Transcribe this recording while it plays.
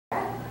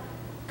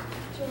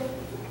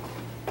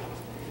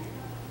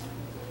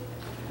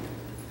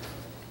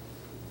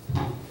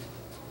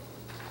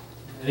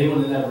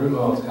Anyone in that room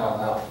always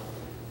count out?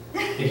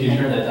 If you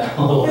turn that down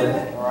a little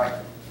bit. All right.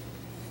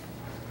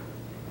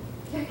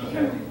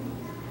 Okay.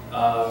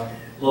 A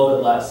little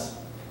bit less.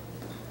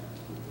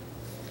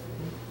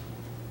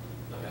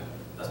 Okay,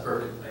 that's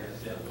perfect, I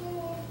guess, yeah.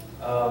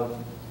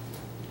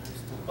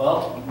 Well,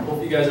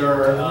 hope you guys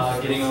are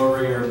getting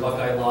over your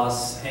Buckeye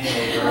loss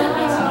hangover.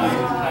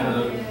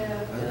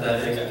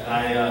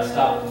 I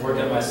stopped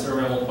working at my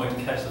sermon at one point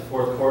to catch the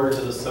fourth quarter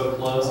because it was so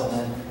close, and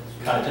then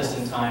kind of just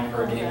in time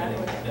for a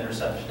game-winning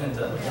interception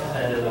to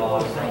end it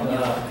off.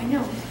 I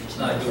know. It's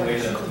not a good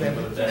way to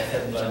put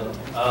that, but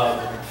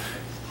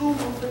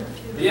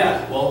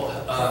yeah, well,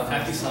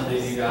 happy Sunday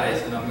to you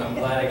guys, and I'm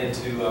glad I get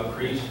to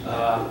preach.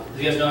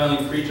 You guys know I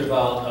only preach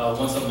about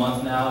once a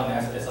month now,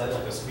 and it's like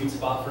a sweet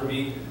spot for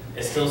me.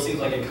 It still seems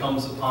like it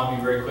comes upon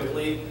me very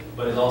quickly,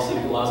 but it also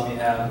allows me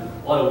to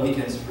have a lot of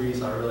weekends free,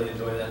 so I really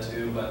enjoy that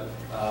too, but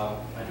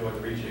I enjoy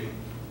preaching.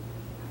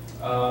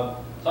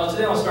 So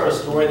today I want to start a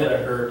story that I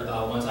heard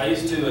once. I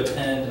used to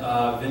attend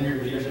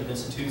Vineyard Leadership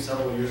Institute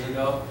several years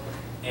ago,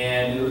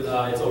 and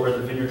it's over at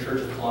the Vineyard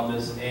Church of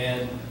Columbus.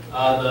 And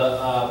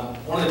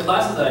one of the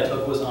classes that I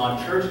took was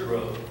on church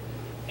growth,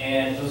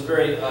 and it was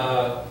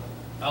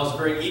I was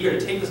very eager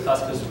to take this class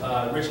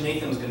because Rich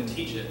Nathan was going to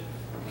teach it.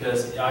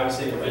 Because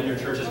obviously the Vineyard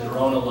Church has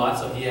grown a lot,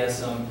 so he has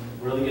some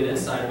really good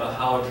insight about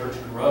how a church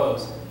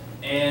grows.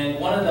 And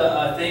one of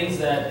the things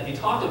that he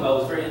talked about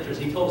was very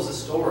interesting. He told us a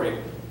story.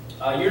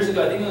 Years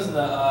ago, I think it was in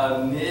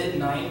the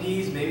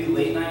mid-90s, maybe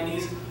late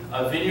 90s,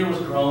 Vineyard was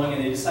growing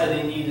and they decided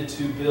they needed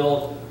to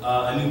build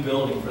a new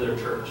building for their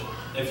church.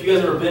 If you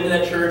guys have ever been to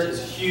that church,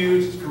 it's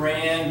huge, it's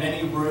grand,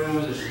 many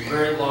rooms, it's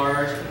very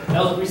large.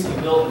 That was recently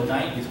built in the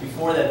 90s.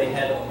 Before that, they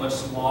had a much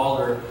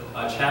smaller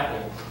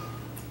chapel.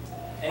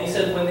 And he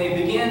said when they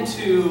began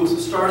to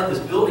start this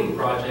building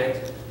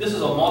project, this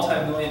was a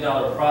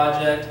multi-million-dollar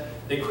project.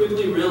 They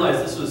quickly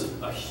realized this was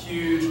a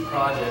huge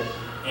project.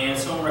 And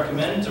someone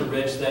recommended to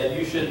Rich that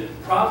you should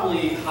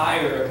probably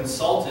hire a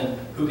consultant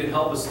who can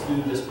help us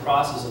through this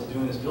process of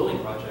doing this building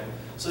project.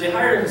 So they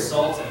hired a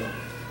consultant.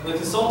 When the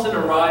consultant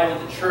arrived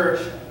at the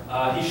church,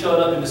 he showed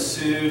up in a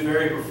suit,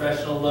 very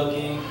professional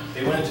looking.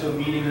 They went into a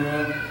meeting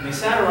room, and they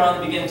sat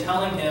around and began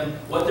telling him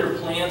what their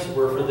plans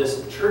were for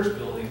this church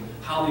building,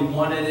 how they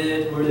wanted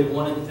it, where they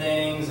wanted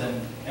things,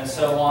 and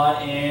so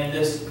on. And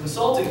this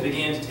consultant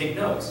began to take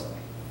notes.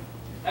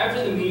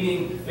 After the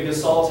meeting, the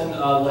consultant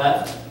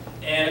left.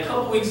 And a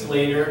couple weeks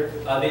later,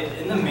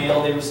 in the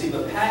mail, they received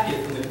a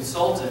packet from the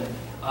consultant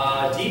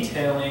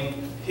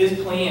detailing his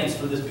plans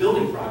for this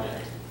building project.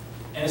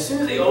 And as soon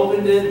as they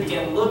opened it and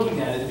began looking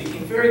at it, it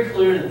became very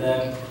clear to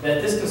them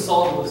that this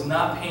consultant was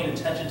not paying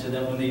attention to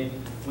them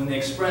when they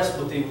expressed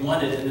what they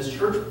wanted in this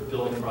church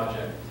building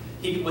project.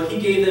 What he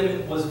gave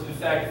them was, in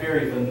fact,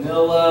 very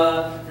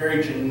vanilla,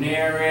 very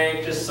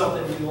generic, just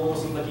something that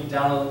almost looked like he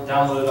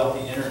downloaded off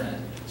the internet.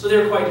 So they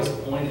were quite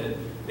disappointed.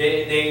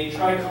 They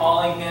tried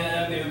calling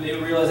him. They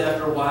realized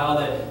after a while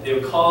that they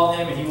would call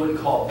him and he wouldn't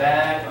call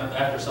back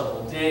after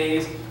several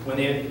days. When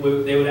they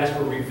would ask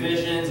for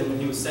revisions, and when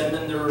he would send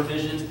them their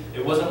revisions,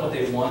 it wasn't what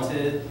they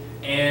wanted.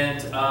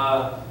 And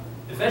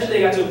eventually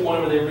they got to a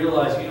point where they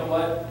realized, you know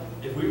what?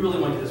 If we really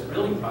want to get this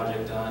building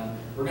project done,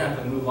 we're going to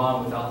have to move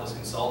on without this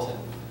consultant.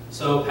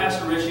 So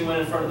Pastor Richie went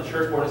in front of the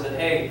church board and said,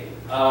 hey,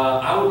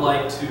 I would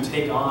like to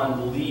take on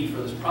the lead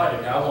for this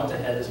project. I want to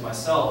head this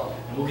myself,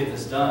 and we'll get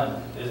this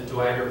done.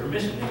 Do I have your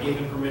permission? They gave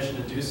him permission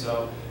to do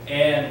so.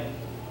 And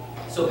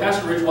so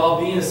Pastor Rich,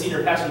 while being a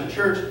senior pastor of the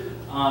church,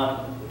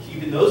 he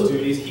did those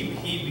duties.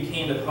 He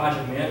became the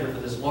project manager for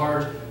this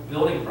large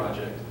building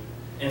project.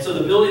 And so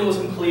the building was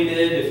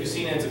completed. If you've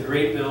seen it, it's a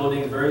great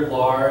building, very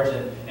large.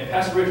 And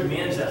Pastor Rich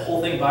managed that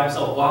whole thing by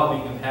himself while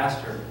being a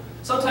pastor.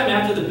 Sometime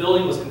after the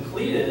building was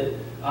completed,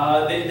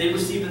 they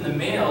received in the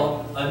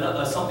mail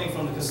something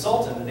from the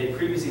consultant that they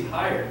previously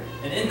hired.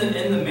 And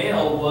in the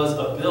mail was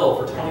a bill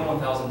for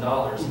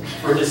 $21,000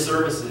 for his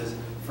services,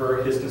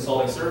 for his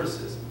consulting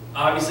services.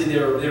 Obviously, they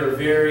were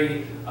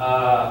very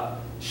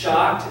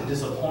shocked and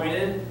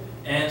disappointed.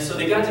 And so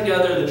they got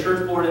together, the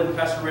church board and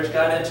Pastor Rich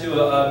got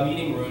into a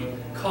meeting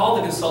room, called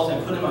the consultant,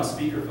 and put him on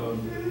speakerphone,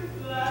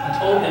 and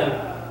told him,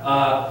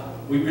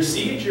 we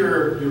received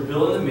your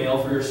bill in the mail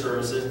for your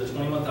services, the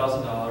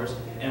 $21,000,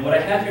 and what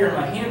I have here in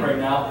my hand right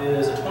now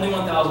is a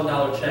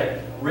 $21,000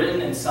 check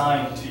written and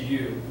signed to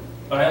you.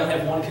 But I only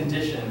have one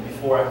condition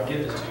before I can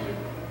give this to you.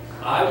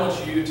 I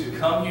want you to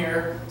come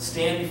here,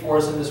 stand before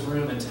us in this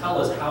room, and tell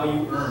us how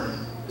you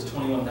earned this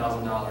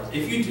 $21,000.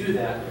 If you do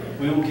that,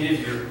 we will give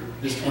you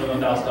this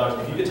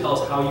 $21,000. If you could tell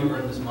us how you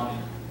earned this money.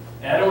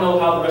 And I don't know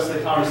how the rest of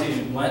the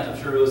conversation went.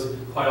 I'm sure it was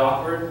quite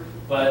awkward.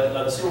 But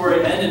the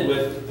story ended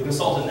with the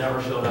consultant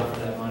never showed up for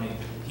that money.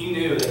 He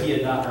knew that he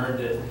had not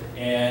earned it.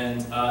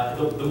 And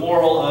the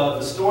moral of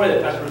the story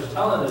that Pastor Rich is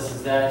telling us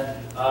is that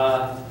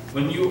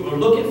when you are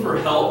looking for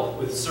help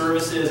with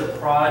services, a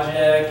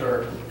project,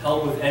 or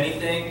help with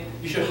anything,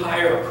 you should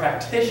hire a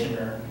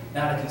practitioner,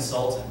 not a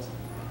consultant.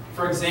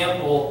 For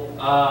example,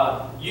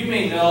 You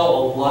may know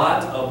a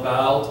lot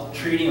about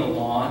treating a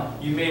lawn.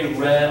 You may have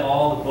read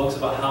all the books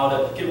about how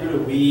to get rid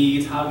of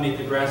weeds, how to make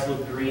the grass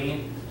look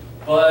green.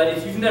 But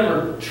if you've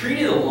never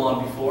treated a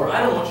lawn before,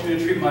 I don't want you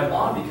to treat my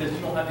lawn because you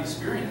don't have the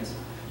experience.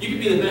 You could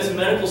be the best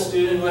medical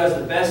student who has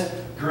the best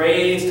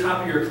grades,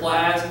 top of your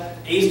class,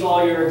 aced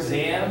all your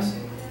exams,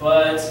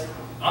 but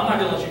I'm not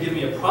going to let you give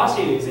me a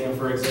prostate exam,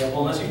 for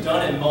example, unless you've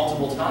done it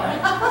multiple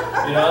times.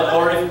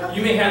 Or if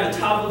you may have the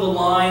top of the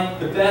line,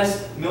 the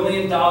best $1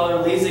 million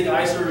LASIK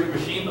eye surgery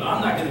machine, but I'm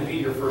not going to be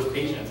your first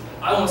patient.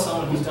 I want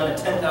someone who's done it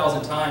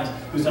 10,000 times,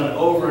 who's done it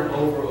over and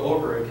over and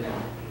over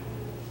again.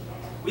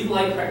 We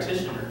like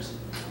practitioners.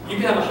 You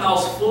can have a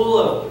house full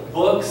of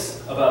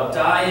books about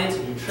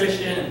diet,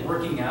 nutrition, and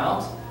working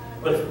out,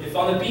 but if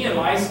on the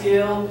BMI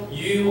scale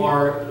you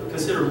are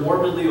considered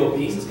morbidly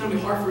obese, it's going to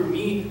be hard for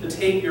me to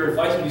take your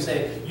advice when you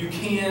say you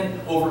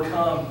can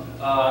overcome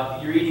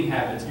your eating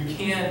habits, you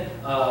can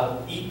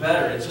eat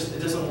better. It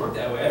doesn't work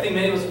that way. I think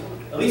many of us,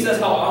 at least that's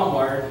how I'm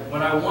wired.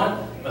 When I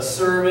want a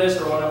service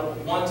or when I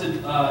want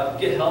to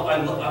get help,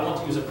 I want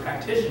to use a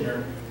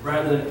practitioner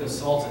rather than a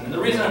consultant. And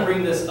the reason I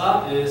bring this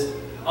up is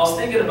I was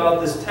thinking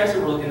about this text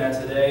that we're looking at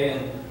today,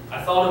 and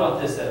I thought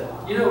about this, that,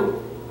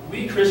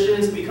 we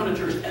Christians, we come to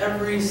church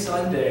every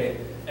Sunday,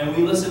 and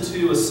we listen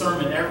to a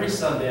sermon every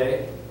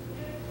Sunday.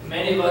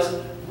 Many of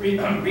us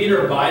read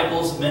our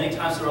Bibles many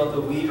times throughout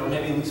the week, or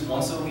maybe at least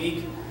once a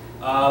week.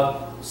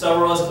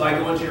 Several of us, if I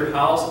go into your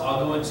house,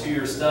 I'll go into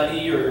your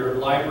study or your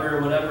library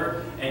or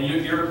whatever, and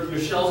your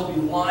shelves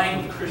will be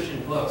lined with Christian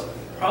books,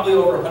 probably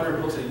over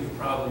 100 books that you've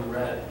probably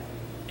read.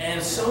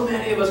 And so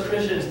many of us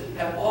Christians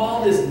have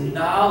all this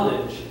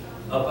knowledge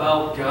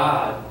about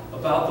God,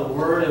 about the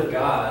Word of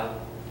God,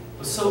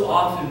 but so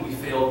often we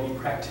fail to be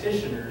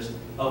practitioners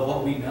of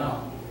what we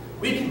know.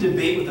 We can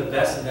debate with the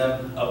best of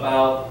them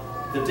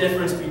about the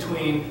difference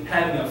between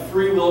having a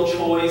free will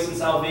choice in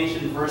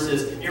salvation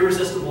versus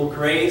irresistible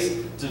grace,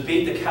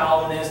 debate the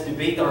Calvinists,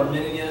 debate the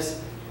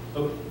Arminians,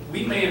 but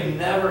we may have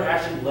never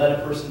actually led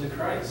a person to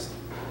Christ.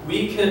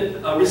 We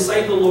could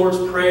recite the Lord's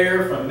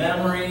Prayer from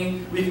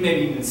memory. We could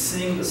maybe even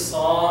sing the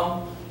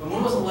song. But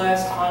when was the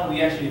last time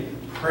we actually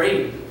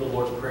prayed the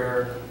Lord's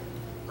Prayer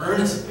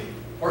earnestly?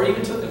 Or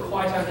even took the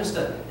quiet time just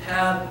to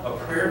have a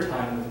prayer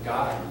time with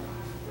God?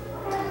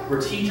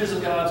 We're teachers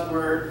of God's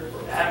Word.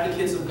 We're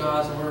advocates of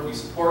God's Word. We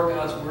support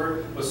God's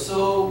Word. But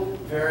so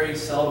very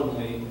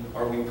seldomly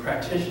are we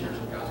practitioners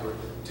of God's Word,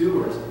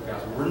 doers of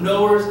God's Word. We're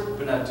knowers,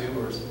 but not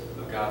doers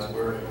of God's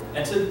Word.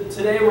 And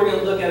today we're going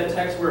to look at a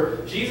text where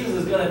Jesus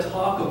is going to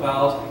talk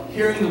about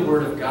hearing the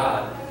Word of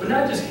God. But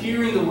not just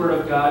hearing the Word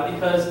of God,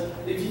 because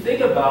if you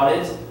think about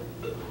it,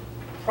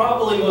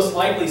 probably most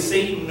likely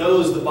Satan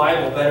knows the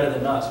Bible better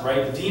than us,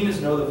 right? The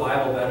demons know the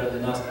Bible better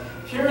than us.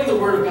 Hearing the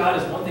Word of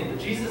God is one thing, but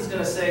Jesus is going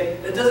to say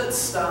it doesn't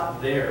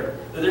stop there.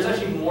 That there's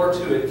actually more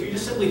to it. If you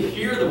just simply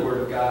hear the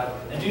Word of God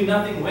and do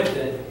nothing with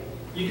it,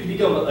 you can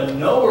become a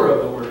knower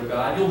of the Word of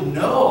God. You'll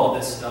know all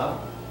this stuff,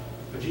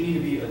 but you need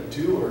to be a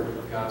doer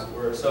of God's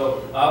Word.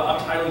 So I'm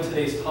titling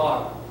today's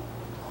talk,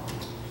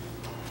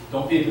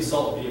 Don't Be a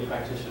Consultant, Be a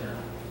Practitioner.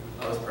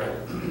 Let's pray.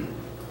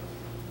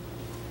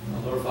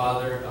 Lord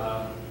Father,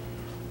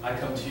 I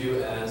come to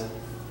you as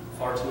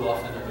far too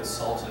often a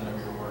consultant of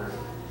your Word,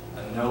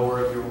 a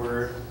knower of your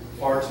Word.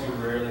 Far too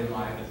rarely am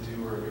I a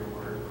doer of your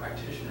Word, a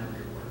practitioner of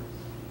your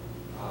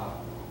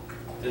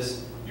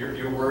Word.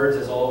 Your words,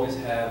 as always,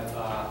 have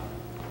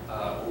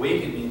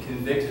awakened me,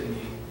 convicted me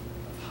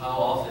of how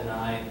often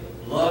I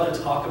love to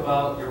talk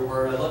about your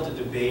Word. I love to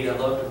debate. I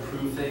love to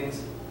prove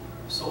things.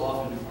 So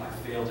often I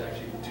fail to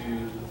actually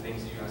do the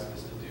things that you ask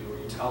us to do, or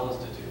you tell us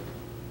to do.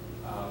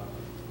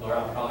 Lord,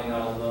 I'm probably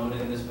not alone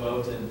in this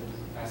boat, and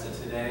I said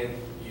today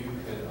you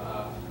could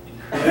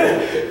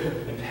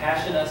encourage and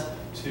passion us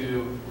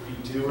to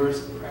be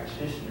doers and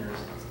practitioners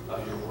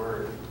of your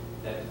Word,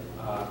 that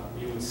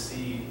we would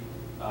see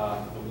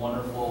the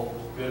wonderful,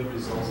 good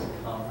results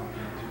that come from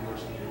being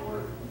doers of your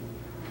Word.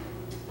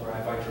 Lord, I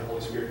invite your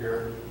Holy Spirit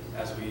here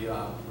as we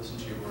listen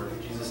to your Word.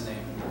 In Jesus' name,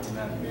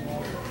 amen.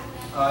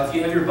 If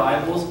you have your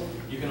Bibles,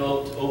 you can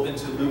open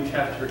to Luke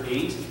chapter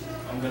 8.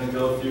 I'm going to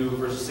go through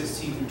verses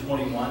 16 through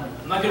 21.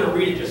 I'm not going to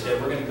read it just yet.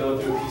 We're going to go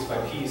through piece by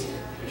piece,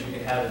 which you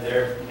can have it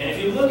there. And if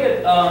you look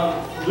at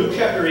Luke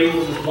chapter 8,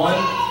 verses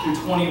 1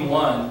 through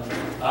 21,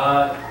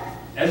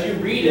 as you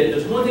read it,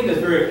 there's one thing that's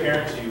very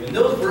apparent to you. In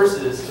those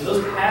verses, in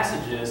those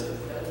passages,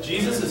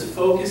 Jesus is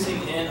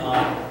focusing in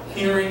on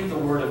hearing the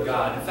Word of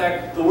God. In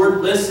fact, the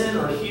word listen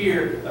or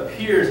hear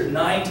appears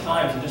 9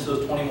 times in just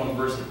those 21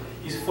 verses.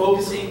 He's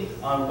focusing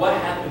on what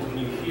happens when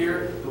you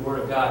hear the Word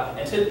of God.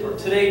 And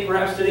today,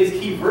 perhaps today's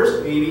key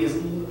verse maybe is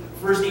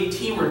verse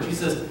 18, where Jesus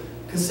says,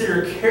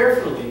 consider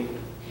carefully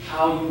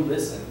how you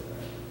listen.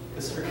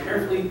 Consider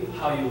carefully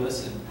how you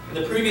listen.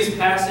 In the previous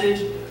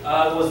passage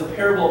was the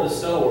parable of the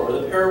sower, or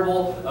the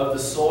parable of the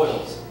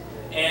soils.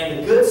 And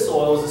the good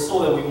soil is the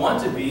soil that we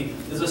want to be,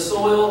 is a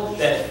soil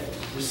that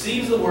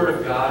receives the Word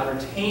of God,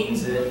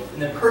 retains it,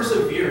 and then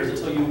perseveres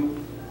until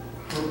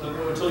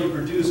you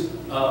produce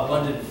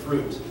abundant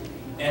fruit.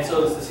 And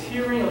so it's this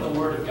hearing of the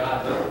Word of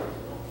God.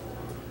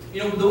 You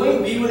know, the way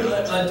we would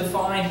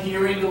define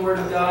hearing the Word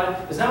of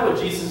God is not what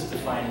Jesus is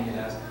defining it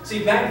as.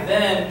 See, back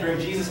then, during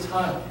Jesus'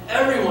 time,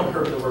 everyone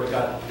heard the Word of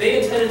God.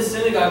 They attended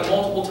synagogue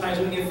multiple times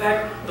a week. In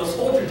fact, this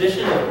whole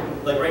tradition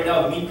of, like right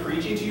now, of me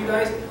preaching to you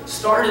guys,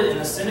 started in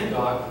a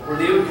synagogue where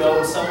they would go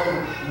and someone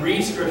would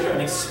read Scripture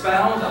and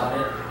expound on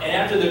it. And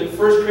after the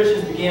first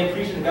Christians began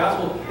preaching the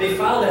gospel, they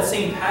followed that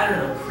same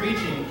pattern of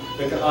preaching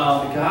the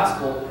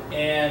gospel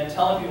and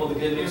telling people the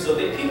good news. So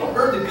people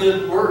heard the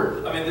good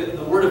word. I mean,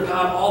 the Word of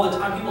God all the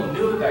time. People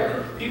knew it back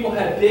then. People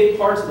had big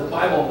parts of the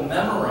Bible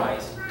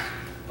memorized.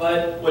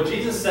 But what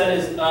Jesus said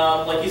is,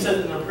 like he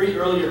said in a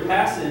earlier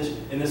passage,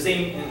 in the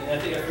same, I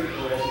think I forget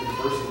the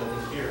verses I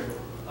think here.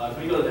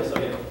 Can we go to the next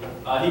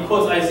slide? He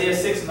quotes Isaiah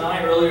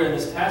 6:9 earlier in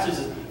this passage.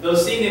 Says, though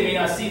seeing they may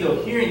not see,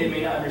 though hearing they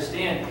may not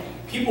understand.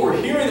 People were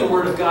hearing the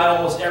Word of God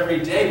almost every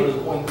day, but it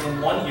was going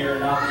in one ear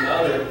and not the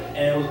other,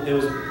 and it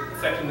was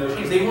affecting those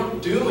things. They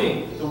weren't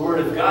doing the Word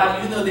of God,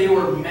 even though they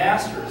were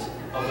masters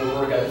of the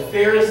Word of God. The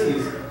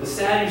Pharisees, the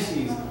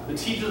Sadducees, the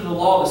teachers of the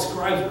law, the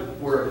scribes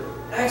were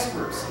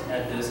experts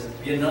at this,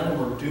 yet none of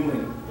them were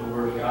doing the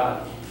Word of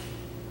God.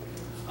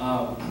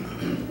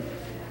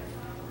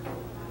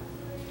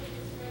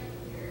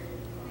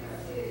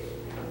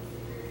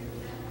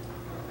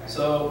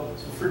 So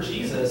for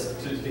Jesus,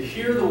 to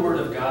hear the Word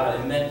of God,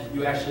 it meant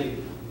you actually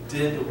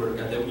did the Word of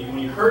God. That when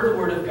you heard the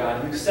Word of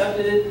God, you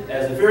accepted it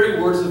as the very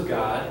words of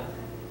God,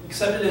 you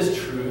accepted it as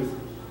truth,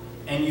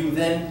 and you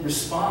then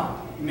respond.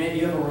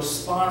 You have a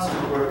response to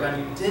the Word of God,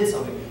 and you did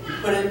something. You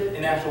put it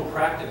in actual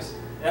practice.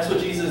 And that's what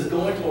Jesus is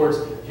going towards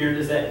here,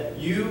 is that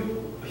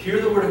you hear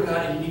the Word of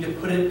God and you need to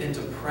put it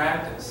into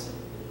practice.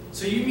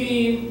 So you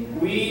mean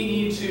we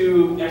need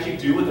to actually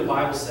do what the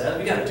Bible says?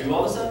 We got to do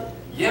all this stuff?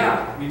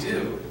 Yeah, we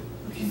do.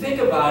 If you think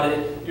about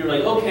it, you're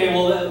like, okay,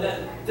 well,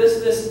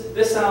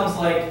 this sounds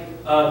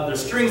like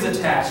there's strings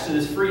attached to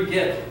this free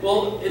gift.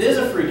 Well, it is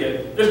a free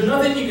gift. There's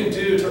nothing you can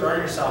do to earn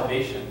your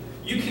salvation.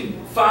 You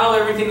can follow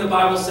everything the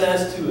Bible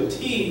says to a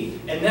T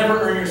and never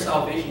earn your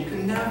salvation. You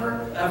can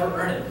never, ever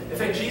earn it. In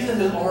fact, Jesus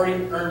has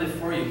already earned it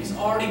for you. He's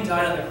already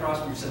died on the cross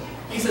for your sins.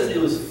 He says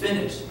it was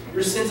finished.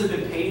 Your sins have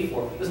been paid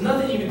for. There's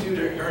nothing you can do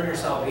to earn your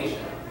salvation.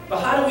 But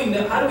how do we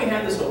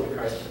have this hope in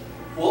Christ?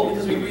 Well,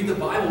 because we read the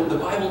Bible. The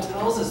Bible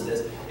tells us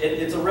this.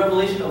 It's a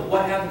revelation of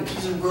what happened.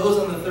 Jesus rose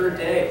on the third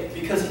day.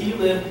 Because he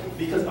lives,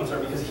 we can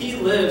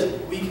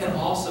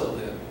also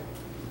live.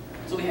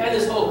 So we had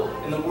this hope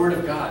in the Word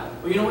of God.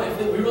 But you know what? If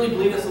we really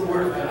believe that's the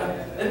Word of God,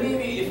 then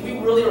maybe if we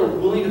really are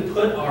willing to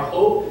put our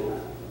hope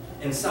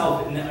in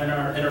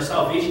our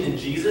salvation in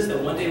Jesus,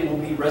 that one day we'll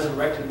be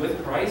resurrected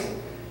with Christ,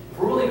 if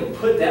we're willing to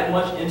put that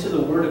much into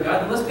the Word of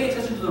God, then let's pay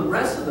attention to the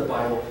rest of the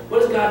Bible. What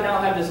does God now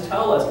have to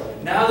tell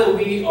us? Now that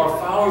we are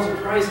followers of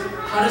Christ,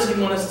 how does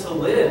He want us to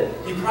live?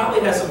 He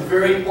probably has some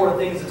very important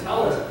things to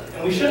tell us.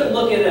 And we shouldn't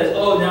look at it as,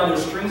 oh, now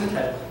there's strings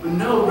attached. But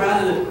no,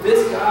 rather that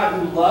this God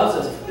who loves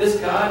us, this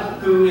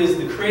God who is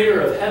the creator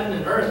of heaven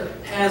and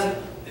earth, has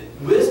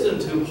wisdom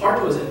to impart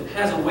to us and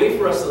has a way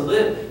for us to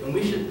live. And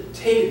we should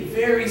take it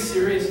very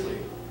seriously.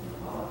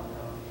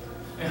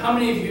 And how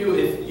many of you,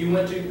 if you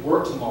went to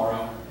work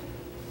tomorrow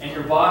and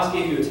your boss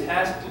gave you a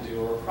task to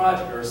do, or a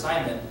project or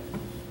assignment,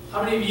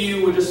 how many of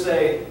you would just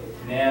say,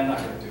 nah, I'm not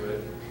going to do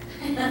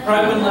it?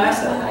 Probably wouldn't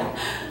last that long.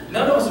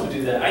 None of us would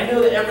do that. I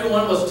know that every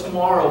one of us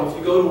tomorrow, if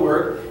you go to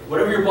work,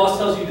 whatever your boss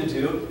tells you to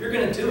do, you're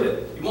going to do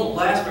it. You won't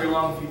last very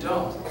long if you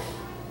don't.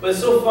 But it's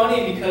so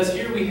funny because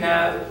here we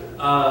have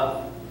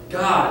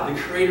God, the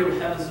creator of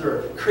heavens and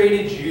earth,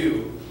 created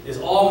you, is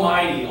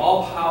almighty,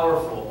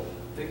 all-powerful.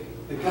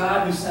 The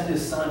God who sent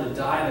His Son to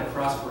die on the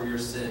cross for your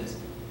sins.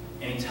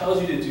 And He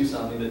tells you to do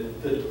something.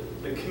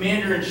 The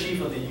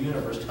commander-in-chief of the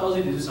universe tells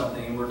you to do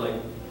something, and we're like,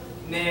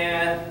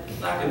 nah,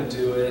 not going to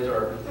do it,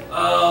 or,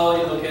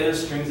 oh, okay,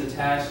 there's strings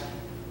attached.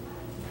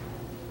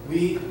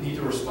 We need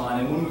to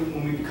respond. And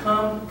when we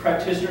become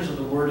practitioners of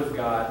the Word of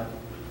God,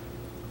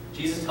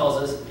 Jesus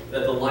tells us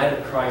that the light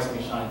of Christ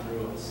may shine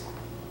through us.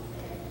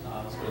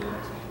 Let's go to the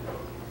next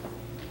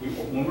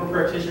one. When we're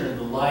practitioners,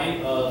 the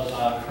light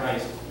of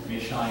Christ may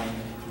shine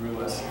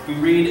through us. We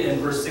read in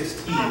verse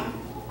 16,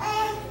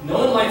 no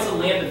one lights a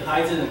lamp and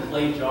hides it in a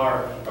clay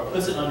jar or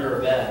puts it under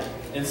a bed.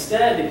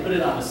 Instead, they put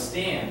it on a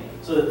stand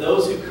so that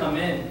those who come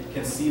in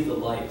can see the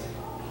light.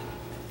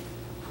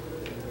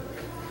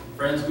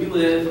 Friends, we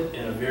live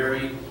in a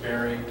very,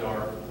 very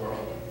dark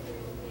world.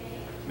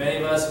 Many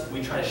of us,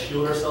 we try to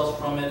shield ourselves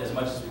from it as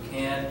much as we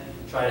can,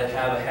 try to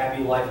have a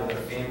happy life with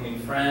our family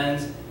and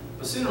friends,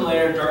 but sooner or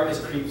later, darkness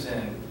creeps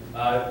in.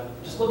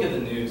 Just look at the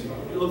news. If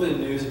you look at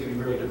the news, it can be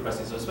really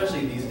depressing. So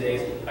especially these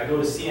days, I go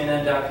to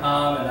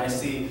CNN.com and I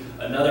see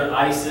another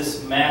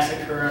ISIS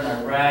massacre in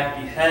Iraq,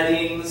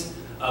 beheadings,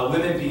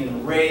 women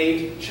being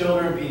raped,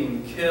 children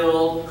being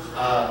killed,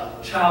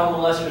 child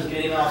molesters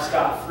getting off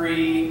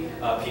scot-free,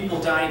 people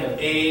dying of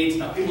AIDS,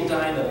 now people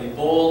dying of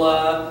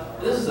Ebola.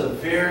 This is a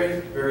very,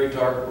 very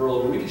dark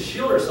world where we can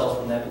shield ourselves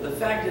from that, but the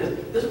fact is,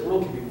 this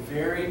world can be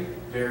very,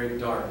 very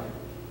dark.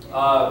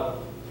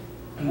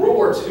 In World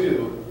War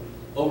II,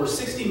 over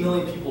 60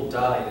 million people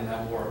died in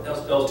that war. That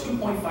was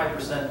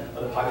 2.5%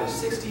 of the population.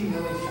 60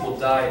 million people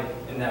died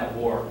in that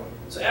war.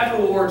 So after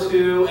World War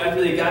II,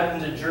 after they got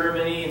into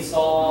Germany and saw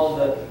all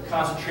the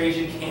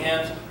concentration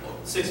camps,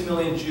 6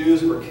 million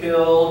Jews were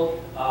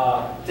killed,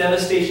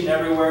 devastation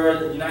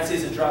everywhere. The United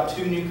States had dropped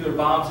 2 nuclear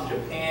bombs in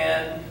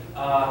Japan.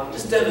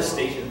 Just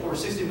devastation. Over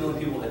 60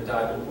 million people had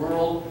died. The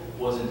world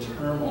was in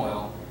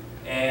turmoil.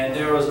 And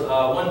there was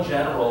one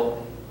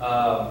general,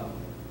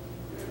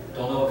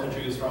 don't know what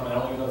country he was from, I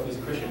don't even know if he was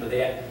a Christian, but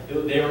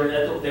they were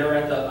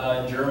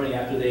in Germany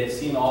after they had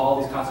seen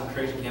all these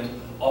concentration camps,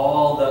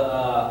 all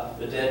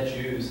the dead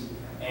Jews,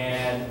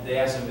 and they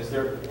asked him,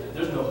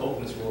 there's no hope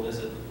in this world, is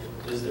it?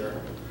 Is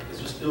there?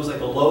 It was like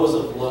the lowest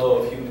of low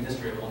of human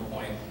history at one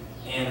point.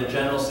 And the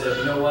general said,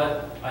 you know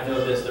what, I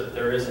know this, that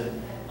there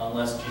isn't,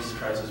 unless Jesus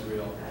Christ is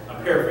real.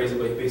 I'm paraphrasing,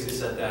 but he basically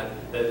said that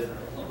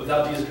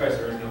without Jesus Christ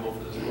there is no hope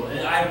for this world.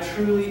 And I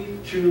truly,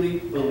 truly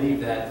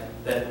believe that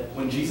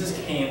when Jesus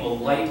came, a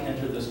light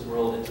entered this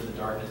world into the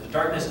darkness. The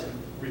darkness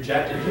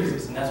rejected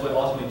Jesus, and that's why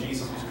ultimately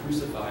Jesus was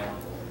crucified.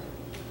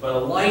 But a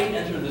light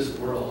entered this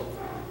world.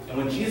 And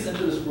when Jesus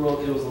entered this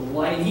world, it was a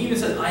light. And he even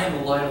said, I am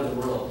the light of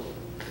the world.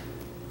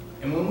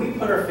 And when we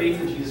put our faith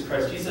in Jesus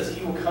Christ, Jesus says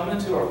he will come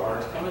into our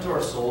hearts, come into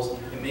our souls,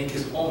 and make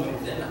his home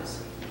within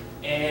us.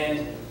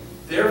 And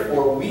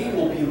therefore, we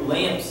will be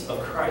lamps of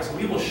Christ.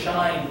 We will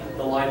shine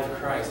the light of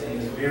Christ in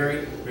this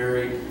very,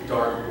 very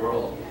dark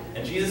world.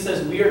 And Jesus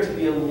says we are to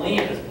be a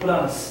lamp that's put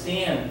on a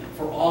stand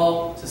for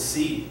all to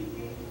see.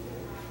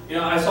 You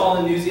know, I saw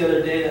in the news the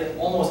other day that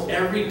almost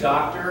every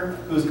doctor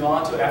who's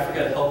gone to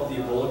Africa to help with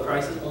the Ebola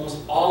crisis, almost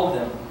all of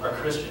them are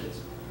Christians.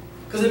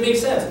 Because it makes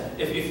sense.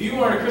 If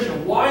you aren't a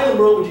Christian, why in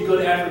the world would you go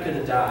to Africa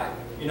to die?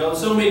 You know,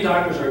 so many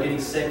doctors are getting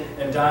sick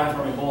and dying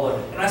from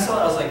Ebola. And I saw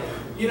it, I was like,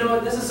 you know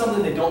what, this is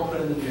something they don't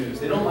put in the news.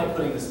 They don't like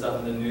putting this stuff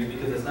in the news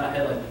because it's not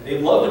headline.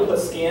 They love to put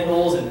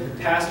scandals and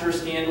pastor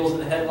scandals in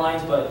the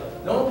headlines,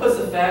 but no one puts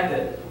the fact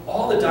that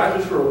all the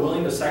doctors who are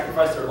willing to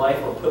sacrifice their life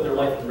or put their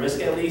life at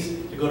risk at least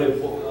to go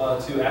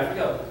to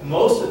Africa,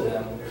 most of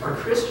them are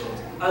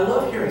Christians. I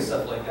love hearing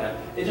stuff like that.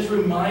 It just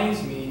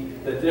reminds me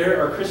that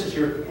there are Christians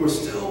here who are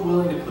still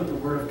willing to put the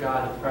Word of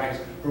God into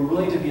practice, who are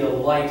willing to be a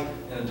light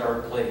in a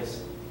dark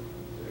place.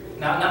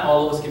 Not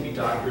all of us can be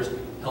doctors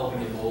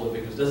helping Ebola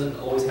victims. It doesn't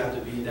always have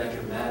to be that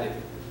dramatic.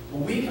 But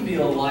we can be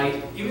a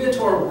light even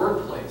into our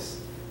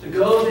workplace. To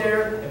go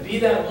there and be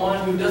that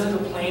one who doesn't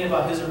complain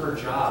about his or her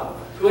job,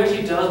 who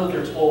actually does what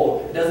they're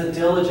told, does it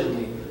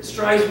diligently,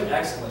 strives for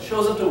excellence,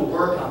 shows up to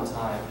work on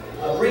time,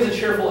 brings a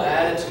cheerful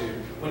attitude.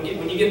 When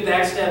you get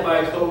backstabbed by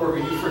a coworker,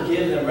 you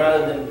forgive them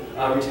rather than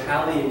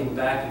retaliating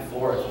back and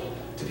forth.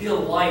 To be a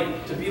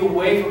light, to be a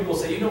way for people to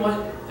say, you know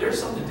what, there's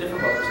something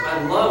different about this.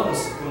 I love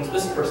when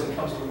this person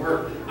comes to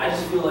work. I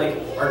just feel like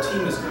our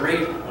team is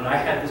great when I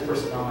have this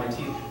person on my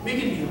team. We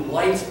can be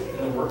lights in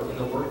the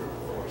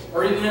workforce,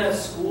 or even at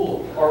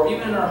school, or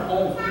even in our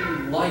homes. We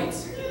can be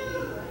lights.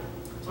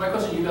 So my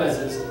question to you guys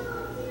is,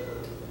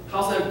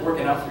 how's that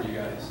working out for you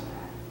guys?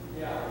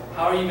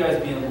 How are you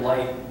guys being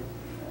light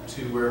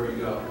to wherever you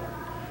go?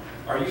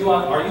 Are you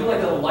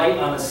like a light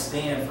on a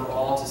stand for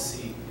all to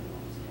see?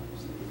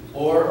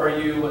 Or are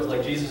you,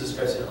 like Jesus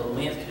describes it, a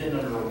lamp hidden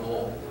under a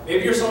bowl?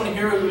 Maybe you're someone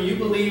here who you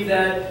believe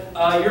that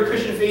your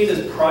Christian faith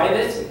is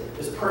private,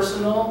 is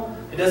personal,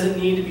 it doesn't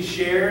need to be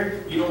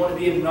shared, you don't want to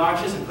be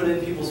obnoxious and put it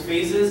in people's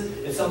faces,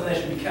 it's something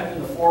that should be kept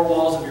in the four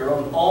walls of your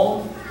own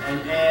home,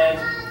 and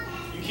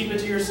you keep it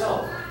to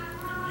yourself.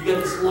 You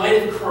get this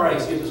light of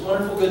Christ, you get this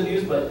wonderful good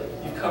news, but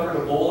you've covered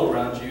a bowl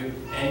around you,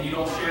 and you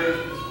don't share it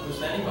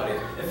with anybody.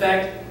 In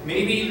fact,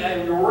 maybe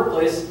at your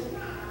workplace,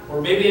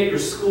 or maybe at your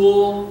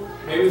school,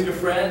 maybe with your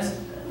friends,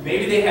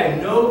 maybe they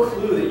have no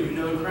clue that you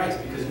know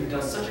Christ because you've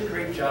done such a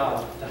great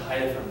job to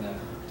hide it from them,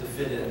 to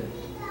fit in.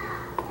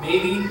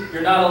 Maybe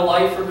you're not a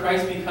light for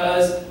Christ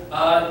because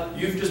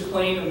you've just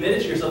plain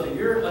admitted to yourself that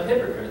you're a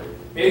hypocrite.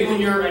 Maybe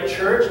when you're at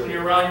church, when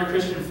you're around your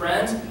Christian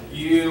friends,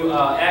 you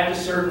act a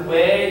certain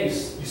way, you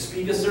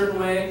speak a certain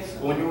way.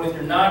 But when you're with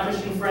your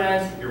non-Christian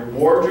friends, your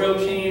wardrobe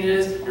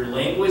changes, your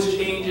language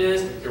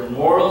changes, your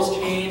morals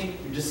change,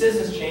 your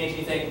decisions change, and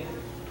you think,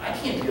 I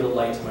can't be a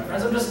light to my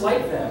friends, I'm just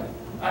like them.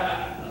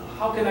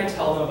 How can I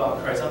tell them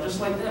about Christ? I'm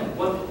just like them.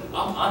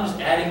 I'm just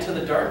adding to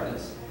the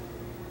darkness.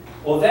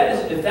 Well,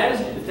 if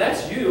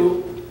that's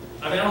you,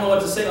 I mean, I don't know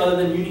what to say other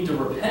than you need to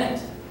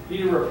repent. You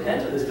need to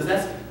repent of this, because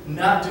that's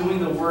not doing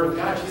the Word of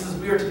God. Jesus,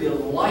 we are to be a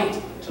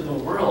light to the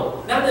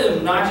world. Not the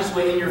obnoxious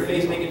way in your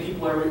face, making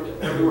people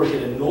everywhere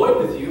get annoyed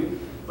with you,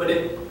 but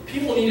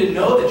people need to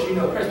know that you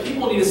know Christ.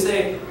 People need to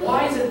say,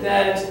 why is it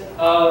that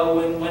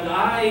when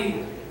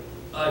I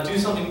do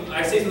something,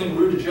 I say something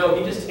rude to Joe,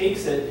 he just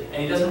takes it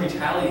and he doesn't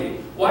retaliate?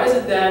 Why is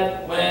it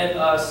that when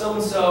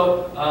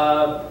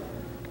so-and-so,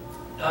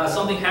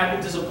 something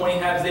happens, disappointing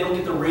happens, they don't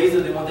get the raise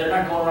that they want, they're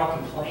not going around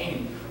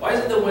complaining? Why is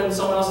it that when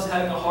someone else is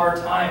having a hard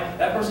time,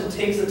 that person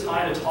takes the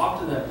time to talk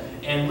to them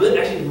and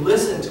actually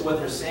listen to what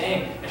they're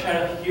saying and try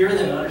to hear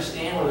them and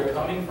understand where they're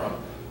coming from?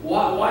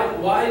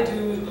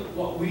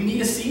 We need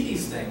to see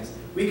these things.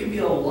 We can be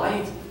a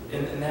light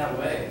in that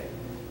way.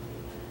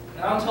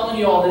 And I'm telling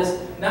you all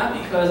this not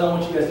because I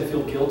want you guys to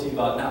feel guilty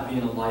about not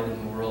being a light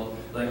in the world.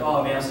 Like,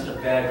 oh man, I'm such a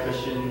bad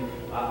Christian.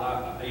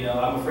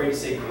 I'm afraid to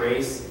say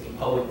grace in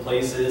public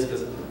places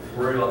because I'm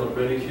worried about the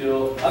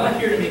ridicule. I'm not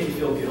here to make you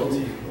feel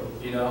guilty.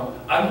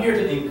 I'm here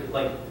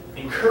to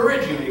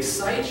encourage you,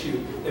 excite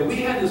you that we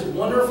have this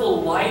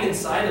wonderful light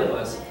inside of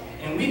us,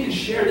 and we can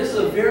share. This is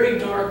a very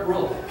dark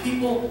world.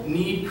 People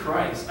need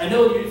Christ. I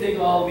know you think,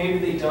 oh, maybe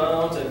they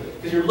don't,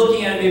 because you're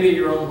looking at it maybe at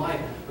your own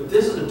life. But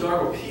this is a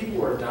dark world.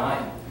 People are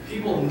dying.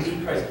 People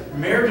need Christ.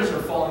 Marriages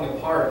are falling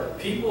apart.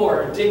 People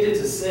are addicted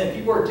to sin.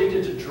 People are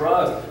addicted to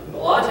drugs. A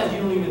lot of times you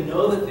don't even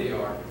know that they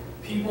are.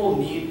 People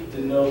need to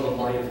know the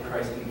light of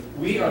Christ. And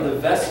we are the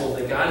vessels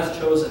that God has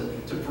chosen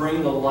to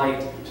bring the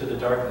light to the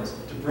darkness,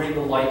 to bring the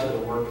light to the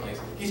workplace.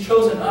 He's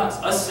chosen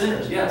us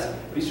sinners, yes,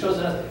 but He's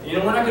chosen us.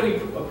 We're not going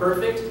to be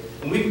perfect,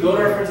 and we can go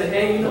to our friends and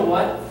say, hey, you know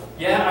what?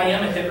 Yeah, I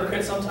am a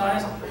hypocrite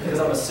sometimes because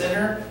I'm a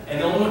sinner, and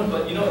the only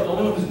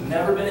one who's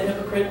never been a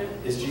hypocrite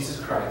is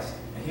Jesus Christ,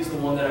 and He's the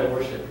one that I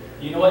worship.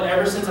 You know what?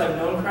 Ever since I've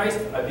known Christ,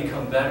 I've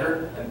become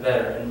better and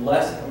better and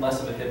less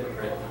of a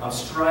hypocrite. I'm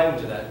striving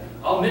to that.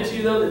 I'll admit to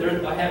you, though,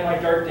 that I have my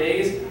dark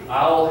days.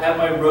 I'll have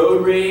my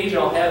road rage.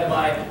 I'll have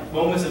my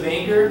moments of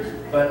anger.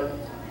 But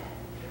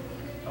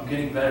I'm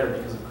getting better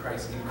because of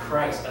Christ. In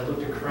Christ, I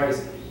looked at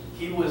Christ.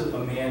 He was a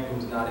man who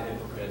was not a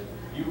hypocrite.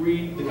 You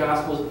read the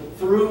Gospels,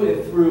 through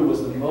and through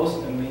was the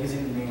most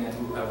amazing man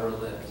who ever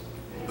lived.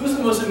 Who's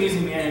the most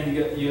amazing man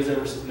you guys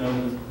ever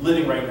known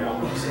living right now,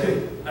 would you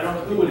say? I don't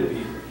know. Who would it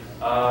be?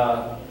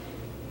 I'm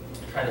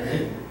trying to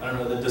think. I don't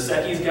know, the Dos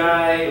Equis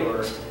guy,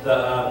 or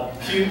the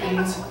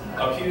Putin,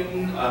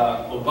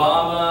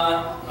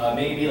 Obama,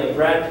 maybe like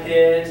Brad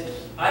Pitt.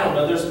 I don't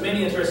know. There's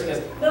many interesting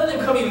guys. None of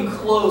them come even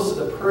close to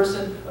the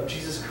person of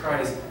Jesus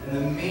Christ and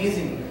the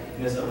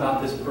amazingness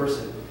about this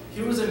person.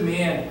 He was a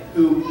man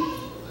who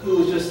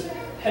just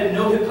had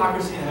no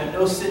hypocrisy and had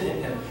no sin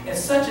in him. And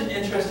such an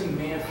interesting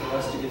man for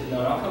us to get to know.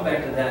 And I'll come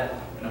back to that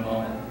in a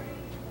moment.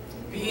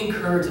 Be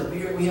encouraged that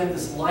we have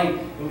this light,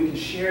 and we can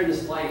share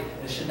this light,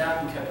 and it should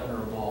not be kept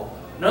under a wall.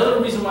 Another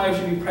reason why we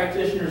should be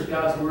practitioners of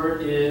God's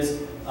Word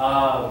is,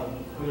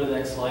 can we go to the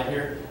next slide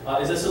here?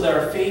 Is this so that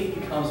our faith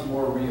becomes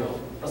more real.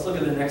 Let's look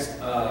at the next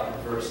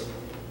verse.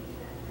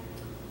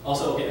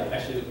 Also, okay,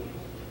 actually,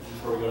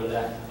 before we go to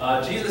that,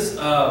 Jesus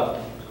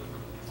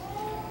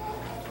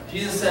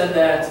said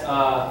that,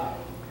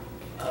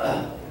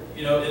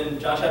 in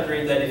John chapter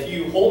 8, that if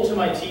you hold to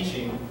my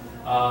teaching,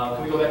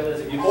 can we go back to this?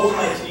 If you hold to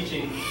my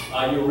teaching,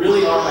 you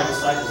really are my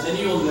disciples. Then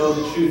you will know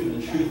the truth, and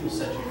the truth will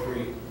set you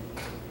free.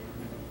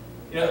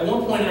 At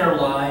one point in our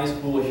lives,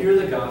 we will hear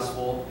the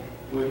gospel,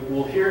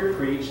 we'll hear it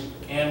preached,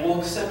 and we'll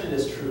accept it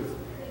as truth.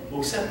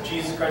 We'll accept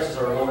Jesus Christ as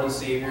our Lord and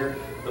Savior.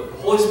 The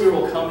Holy Spirit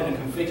will come in and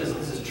convict us.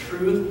 This is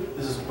truth,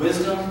 this is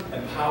wisdom,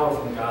 and power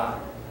from God.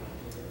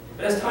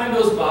 But as time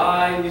goes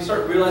by, we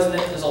start realizing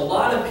that there's a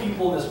lot of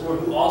people in this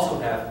world who also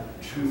have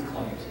truth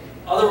claims.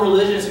 Other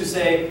religions who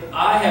say,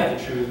 I have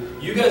the truth,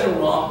 you guys are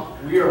wrong,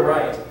 we are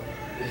right.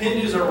 The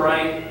Hindus are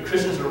right, the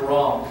Christians are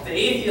wrong. The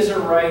atheists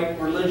are right,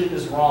 religion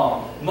is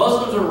wrong.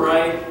 Muslims are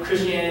right,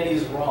 Christianity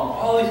is wrong.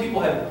 All these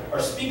people are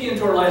speaking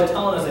into our lives,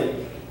 telling us that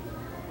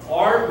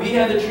we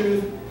have the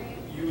truth,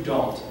 you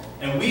don't.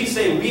 And we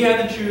say we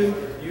have the truth,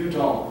 you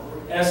don't.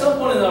 And at some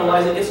point in our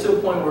lives, it gets to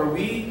a point where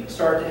we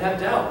start to have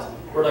doubt.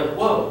 We're like,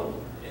 whoa,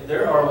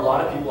 there are a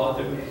lot of people out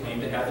there who claim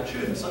to have the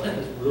truth. And sometimes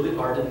it's really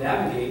hard to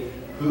navigate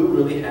who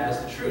really has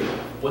the truth.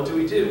 What do?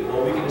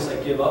 Well, we can just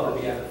give up or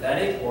be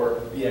apathetic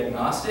or be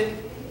agnostic.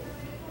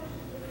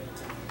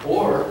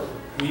 Or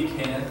we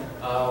can,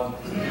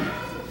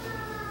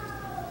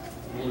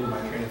 lose my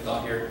train of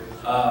thought here.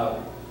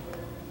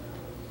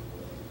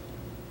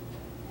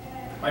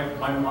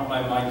 My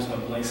mind just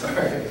went blank,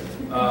 sorry.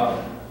 You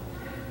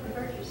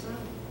hurt your son.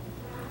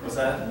 What's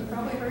that? You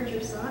probably hurt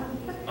your son.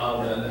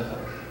 No.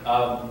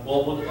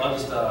 Well, I'll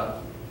just,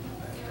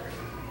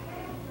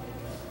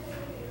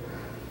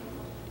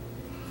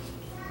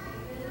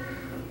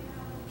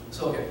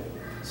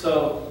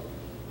 So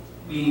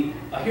we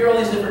hear all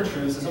these different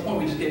truths. At some point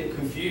we just get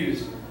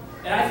confused.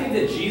 And I think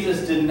that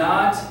Jesus did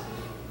not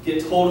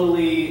get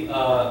totally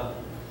caught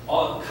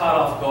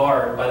off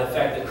guard by the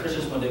fact that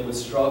Christians one day would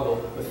struggle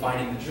with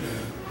finding the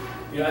truth.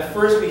 At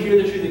first we hear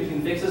the truth that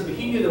convicts us, but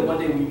He knew that one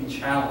day we'd be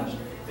challenged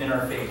in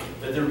our faith,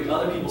 that there would be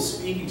other people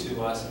speaking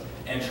to us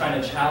and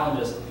trying to challenge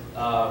us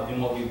in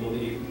what we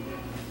believe.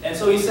 And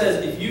so He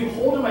says, if you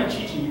hold to my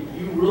teaching,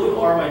 you really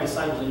are my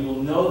disciples, and you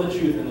will know the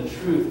truth, and the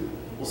truth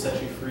will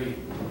set you free.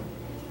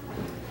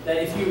 That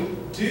if you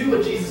do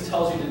what Jesus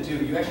tells you to do,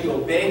 you actually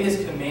obey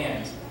His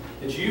commands,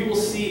 that you will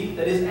see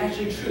that it's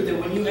actually true, that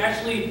when you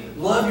actually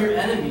love your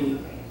enemy,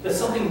 that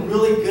something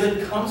really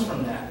good comes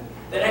from that.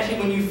 That actually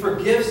when you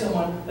forgive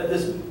someone, that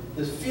this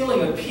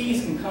feeling of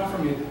peace can come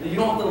from you, that you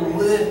don't have to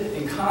live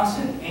in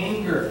constant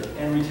anger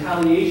and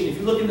retaliation. If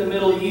you look in the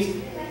Middle East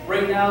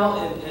right now,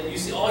 and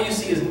all you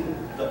see is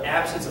the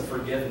absence of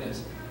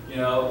forgiveness. You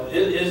know,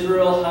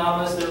 Israel,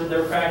 Hamas,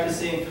 they're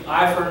practicing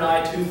eye for an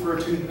eye, tooth for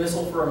a tooth,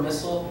 missile for a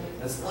missile.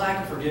 That's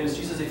lack of forgiveness.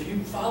 Jesus says, if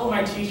you follow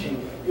my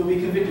teaching, you'll be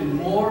convicted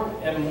more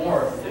and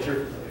more that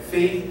your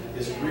faith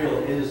is real,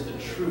 it is the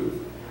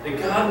truth. That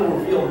God will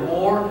reveal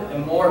more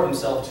and more of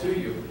himself to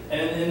you.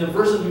 And in the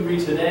verses we read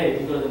today,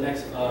 if we go to the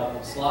next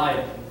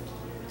slide,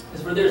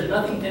 is for there's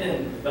nothing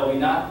hidden that will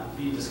not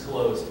be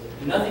disclosed,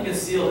 and nothing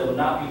concealed that will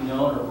not be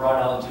known or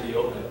brought out into the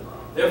open.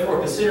 Therefore,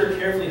 consider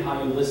carefully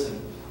how you listen.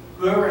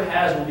 Whoever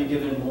has will be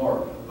given more.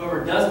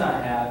 Whoever does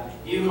not have,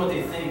 even what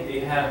they think they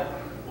have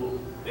will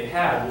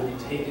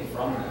be taken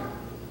from them.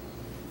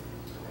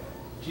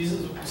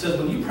 Jesus says,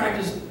 when you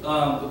practice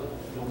the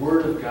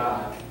Word of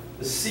God,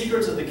 the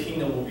secrets of the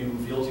kingdom will be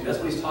revealed to you. That's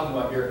what he's talking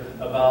about here,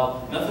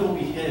 about nothing will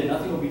be hidden,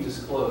 nothing will be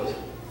disclosed.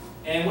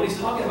 And what he's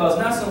talking about is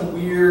not some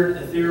weird,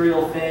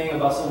 ethereal thing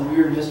about some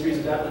weird mysteries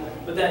of God,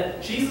 but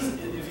that Jesus,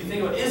 if you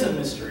think about it, is a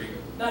mystery.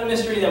 Not a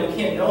mystery that we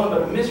can't know him,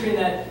 but a mystery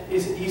that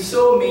he's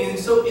so amazing,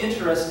 so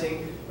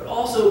interesting, but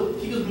also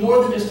he was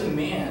more than just a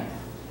man.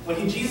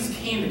 When Jesus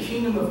came, the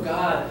kingdom of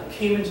God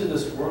came into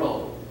this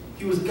world.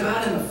 He was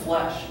God in the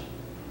flesh.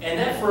 And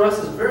that for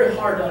us is very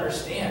hard to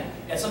understand.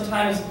 And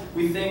sometimes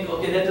we think,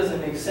 okay, that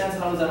doesn't make sense.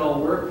 How does that all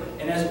work?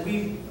 And as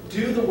we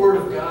do the Word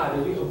of God,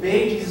 as we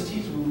obey Jesus'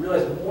 teaching, we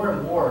realize more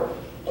and more,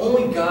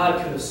 only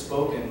God could have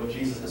spoken what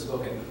Jesus has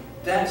spoken.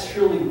 That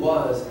surely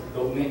was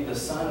the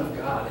Son of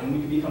God. And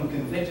we become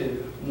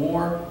convicted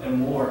more and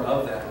more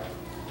of that.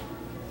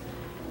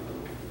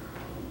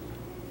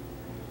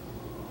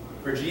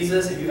 For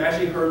Jesus, if you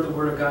actually heard the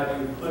Word of God,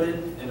 you would put it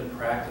into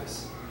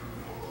practice.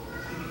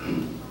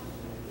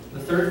 The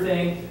third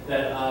thing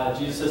that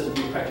Jesus says to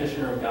be a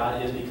practitioner of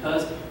God is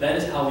because that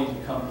is how we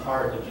become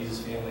part of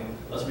Jesus' family.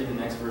 Let's read the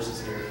next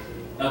verses here.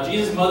 Now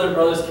Jesus' mother and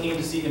brothers came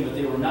to see him, but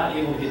they were not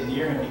able to get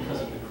near him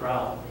because of the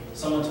crowd.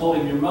 Someone told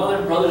him, your mother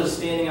and brothers are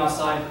standing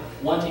outside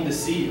wanting to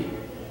see you.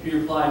 He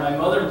replied, my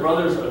mother and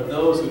brothers are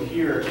those who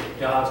hear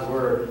God's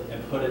word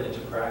and put it into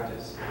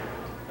practice.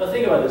 Now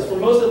think about this. For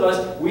most of us,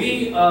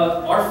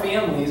 our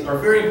families are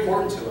very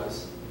important to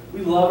us. We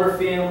love our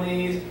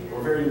families.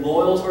 We're very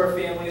loyal to our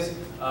families.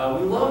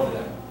 We love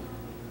them.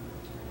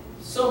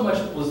 So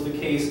much was the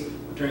case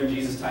during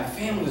Jesus' time.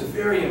 Family was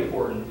very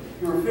important.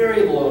 You were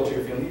very loyal to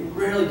your family. You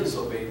rarely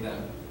disobeyed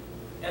them.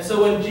 And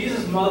so when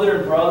Jesus' mother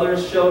and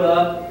brothers showed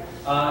up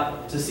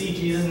to see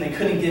Jesus and they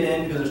couldn't get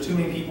in because there's too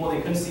many people and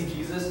they couldn't see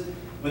Jesus,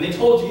 when they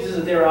told Jesus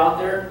that they were out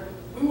there,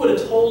 we would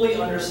have totally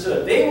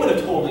understood. They would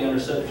have totally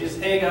understood.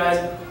 Jesus, hey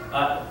guys,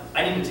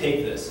 I need to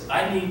take this.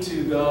 I need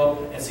to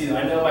go and see them.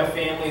 I know my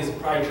family has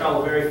probably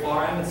traveled very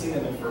far. I haven't seen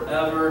them in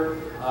forever.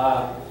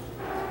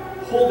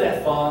 Hold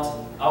that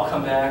thought. I'll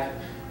come back.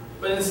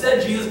 But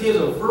instead, Jesus gives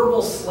a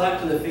verbal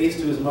slap to the face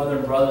to his mother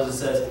and brothers and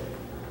says,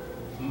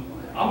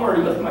 I'm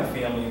already with my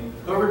family.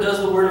 Whoever does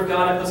the word of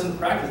God and puts into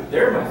practice,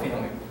 they're my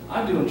family.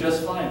 I'm doing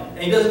just fine. And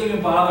he doesn't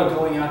even bother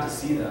going out to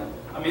see them.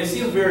 I mean, it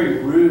seems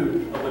very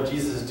rude of what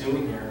Jesus is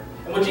doing here.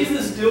 And what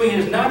Jesus is doing here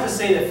is not to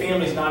say that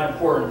family is not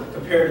important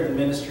compared to the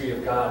ministry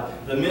of God.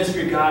 The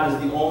ministry of God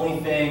is the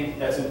only thing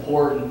that's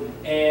important,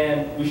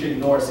 and we should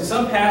ignore it. See,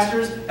 some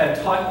pastors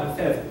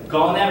have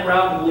gone that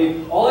route and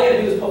believe all I got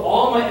to do is put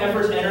all my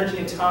efforts, energy,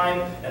 and time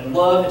and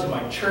love into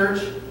my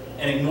church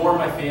and ignore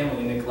my family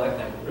and neglect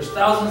them. There's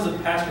thousands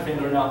of pastor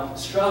families that are now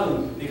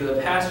struggling because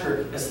a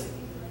pastor has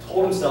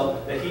told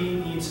himself that he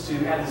needs to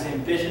have this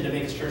ambition to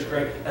make his church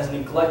great, has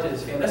neglected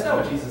his family. That's not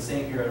what Jesus is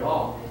saying here at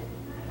all.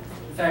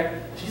 In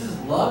fact, Jesus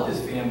loved his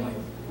family,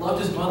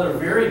 loved his mother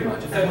very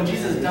much. In fact, when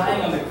Jesus is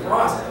dying on the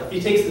cross, he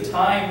takes the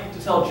time to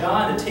tell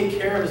John to take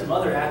care of his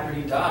mother after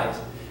he dies.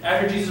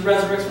 After Jesus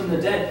resurrects from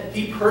the dead,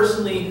 he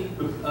personally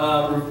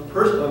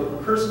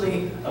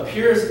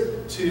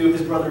appears to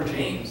his brother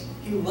James.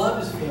 He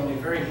loved his family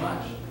very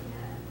much.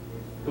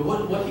 But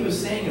what he was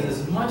saying is,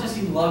 as much as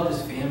he loved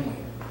his family,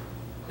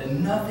 that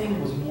nothing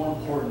was more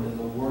important than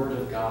the Word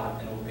of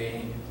God and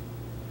obeying it.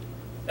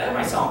 That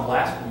might sound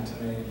blasphemy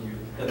to many of you,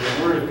 that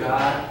the Word of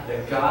God,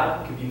 that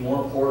God can be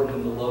more important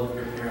than the love of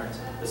your parents,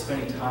 than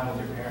spending time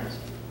with your parents.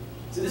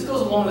 See, this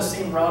goes along the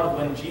same route of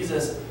when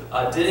Jesus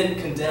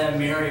didn't condemn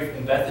Mary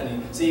in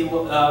Bethany. See,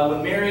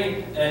 when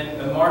Mary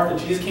and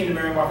Martha, Jesus came to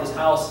Mary and Martha's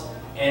house,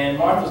 and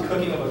Martha was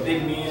cooking up a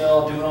big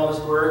meal, doing all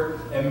this work,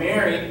 and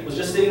Mary was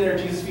just sitting there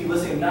at Jesus' feet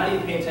listening, not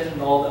even paying attention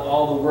to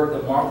all the work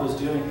that Martha was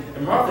doing.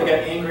 And Martha got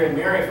angry at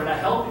Mary for not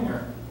helping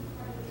her.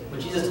 But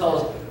Jesus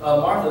tells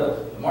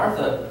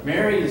Martha,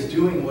 Mary is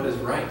doing what is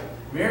right.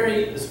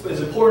 Mary,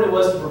 as important it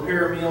was to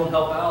prepare a meal and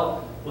help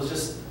out, was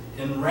just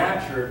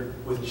enraptured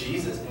with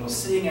Jesus and was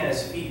sitting at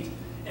his feet.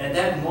 And at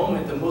that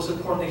moment, the most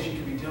important thing she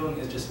could be doing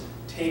is just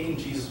taking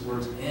Jesus'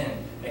 words in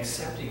and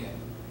accepting it.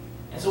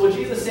 And so what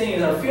Jesus is saying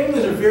is our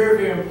families are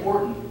very, very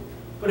important.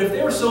 But if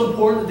they were so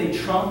important that they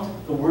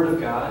trumped the Word of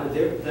God,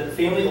 that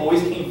family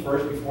always came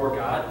first before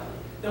God,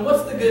 then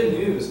what's the good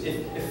news?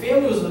 If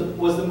family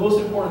was the most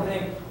important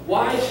thing,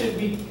 why should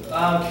we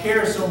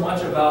care so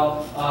much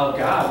about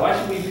God? Why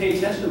should we pay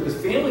attention to it?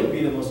 Because family would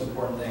be the most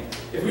important thing.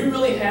 If we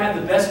really had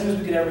the best news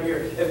we could ever hear,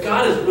 if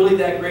God is really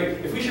that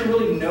great, if we should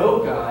really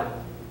know God,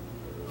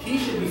 he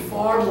should be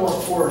far more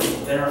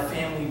important than our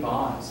family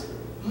bonds.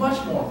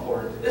 Much more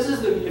important.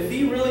 If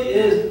he really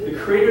is the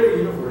creator of the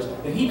universe,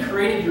 then he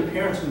created your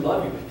parents who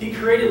love you. He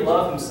created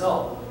love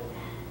himself.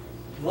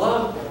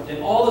 Love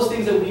and all those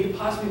things that we could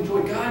possibly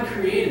enjoy, God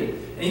created.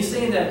 And he's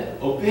saying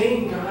that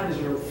obeying God is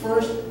your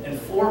first and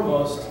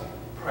foremost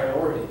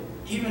priority,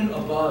 even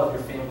above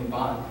your family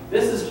bond.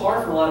 This is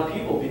hard for a lot of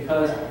people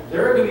because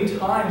there are going to be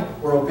times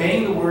where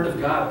obeying the Word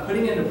of God,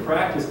 putting it into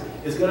practice,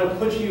 is going to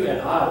put you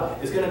at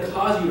odds. It's going to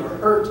cause you to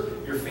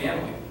hurt your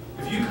family.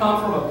 If you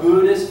come from a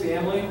Buddhist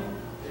family,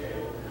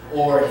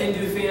 or a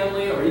Hindu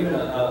family, or even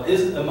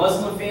a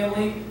Muslim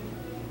family,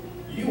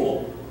 you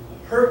will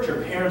hurt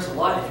your parents a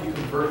lot if you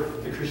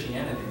convert to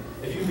Christianity,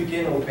 if you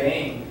begin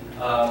obeying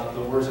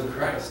the words of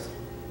Christ.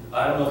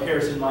 I don't know if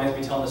Harrison minds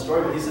me telling the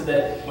story, but he said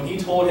that when he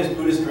told his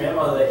Buddhist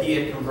grandmother that he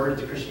had converted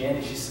to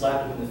Christianity, she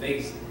slapped him in the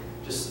face,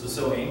 just was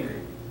so angry.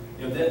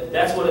 You know,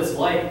 that's what it's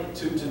like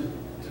to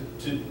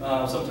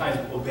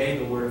sometimes obey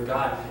the Word of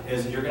God,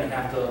 is you're going to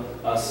have to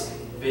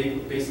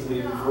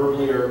basically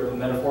verbally or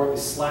metaphorically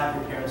slap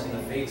your parents in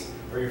the face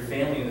or your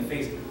family in the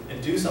face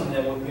and do something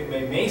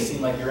that may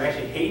seem like you're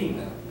actually hating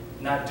them,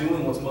 not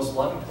doing what's most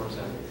loving towards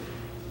them.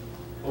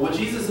 But what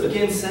Jesus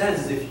again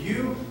says is if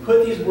you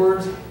put these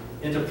words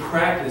into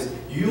practice,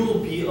 you will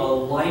be a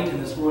light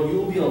in this world. You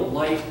will be a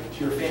light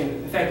to your family.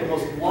 In fact, the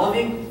most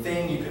loving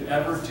thing you could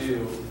ever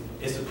do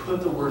is to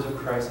put the words of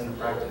Christ into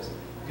practice.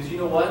 Because you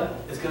know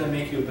what? It's going to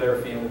make you a better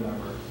family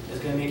member. It's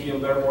going to make you a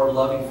better, more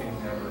loving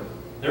family member.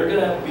 They're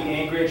going to be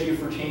angry at you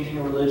for changing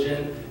your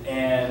religion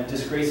and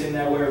disgracing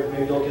that way, or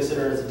maybe they'll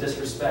consider it as a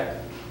disrespect.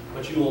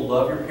 But you will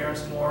love your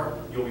parents more.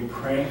 You'll be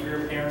praying for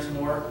your parents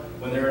more.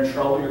 When they're in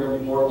trouble, you're going to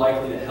be more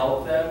likely to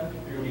help them.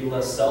 You're going to be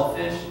less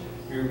selfish.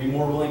 You're going to be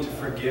more willing to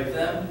forgive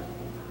them.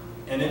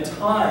 And in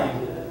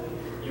time,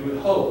 you would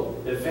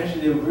hope that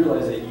eventually they would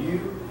realize that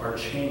you are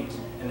changed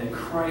and that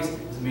Christ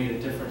has made a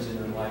difference in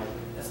your life.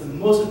 That's the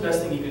most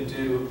best thing you could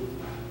do.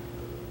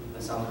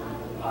 That sounds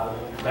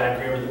bad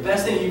grammar. The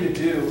best thing you could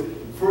do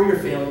for your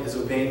family is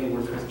obeying the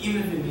word of Christ,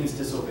 even if it means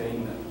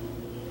disobeying them.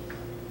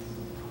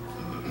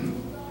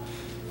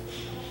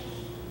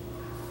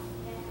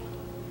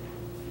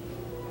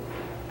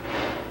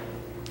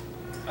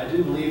 I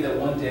do believe that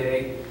one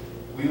day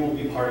we will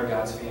be part of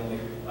God's family.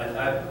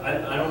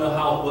 I don't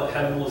know what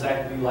heaven will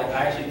exactly be like.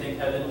 I actually think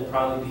heaven will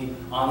probably be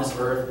on this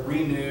earth,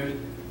 renewed.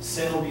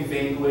 Sin will be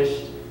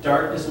vanquished.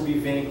 Darkness will be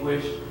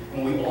vanquished.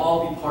 And we will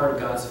all be part of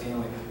God's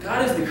family.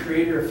 God is the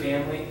creator of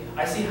family.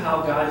 I see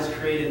how God has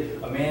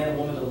created a man and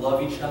a woman to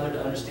love each other,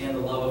 to understand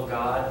the love of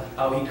God,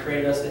 how he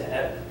created us to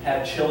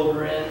have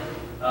children,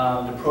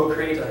 to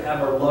procreate, to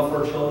have our love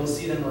for our children,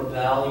 see them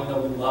rebel even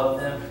though we love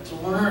them, to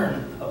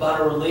learn about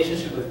our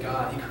relationship with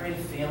God. He created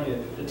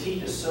family to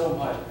teach us so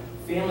much.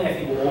 Family, I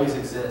think, will always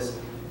exist.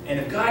 And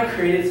if God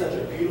created such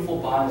a beautiful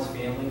bond as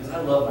family, because I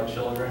love my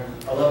children,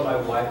 I love my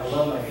wife, I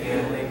love my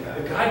family,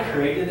 if God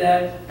created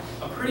that,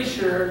 I'm pretty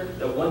sure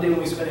that one day when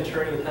we spend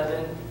eternity with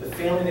heaven, the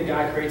family that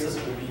God creates us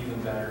will be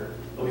even better.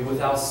 It'll be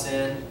without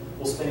sin.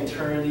 We'll spend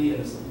eternity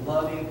in this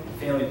loving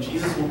family.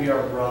 Jesus will be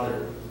our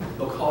brother.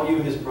 He'll call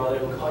you his brother.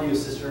 He'll call you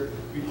his sister.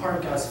 Be part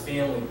of God's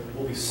family.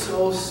 We'll be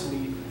so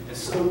sweet and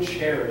so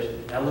cherished.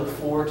 And I look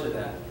forward to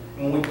that.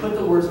 And when we put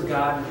the words of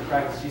God into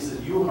practice, Jesus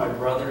says, you are my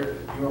brother.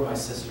 You are my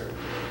sister.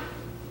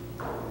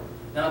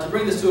 Now, to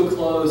bring this to a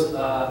close,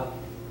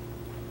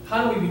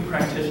 how do we be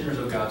practitioners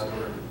of God's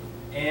word?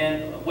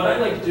 And what I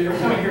like to do, every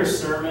time I hear a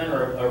sermon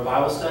or a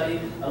Bible study,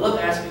 I love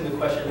asking the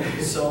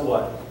question, so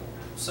what?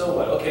 So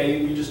what?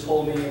 Okay, you just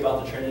told me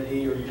about the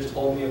Trinity, or you just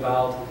told me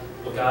about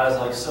what God is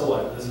like, so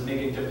what? Does it make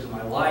any difference in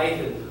my life?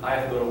 And I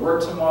have to go to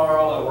work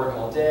tomorrow, I work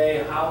all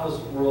day. How in this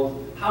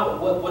world,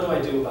 what do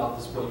I do about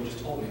this, what you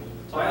just told me?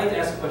 So I like to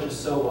ask the question,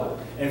 so what?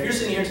 And if you're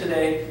sitting here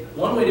today,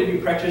 one way to be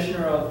a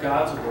practitioner of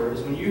God's word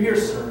is when you hear a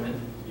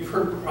sermon, you've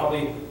heard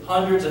probably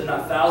hundreds, if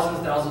not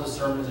thousands of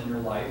sermons in your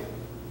life.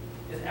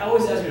 I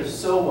always ask yourself,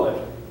 so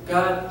what?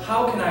 God,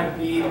 how can I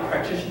be a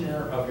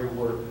practitioner of your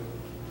word?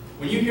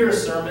 When you hear a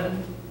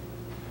sermon,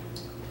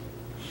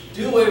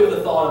 do away with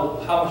the thought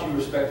of how much you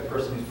respect the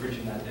person who's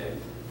preaching that day.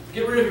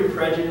 Get rid of your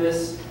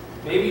prejudice.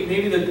 Maybe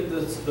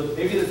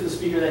the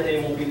speaker that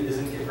day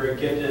isn't very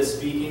gifted at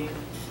speaking.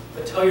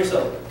 But tell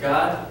yourself,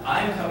 God,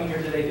 I'm coming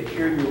here today to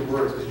hear your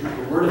words, because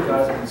the word of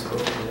God is being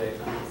spoken today.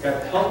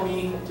 God, help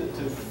me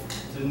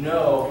to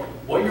know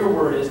what your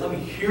word is. Let me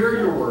hear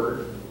your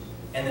word,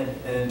 and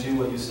then do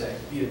what you say.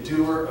 Be a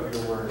doer of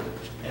your word.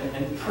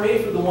 And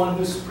pray for the one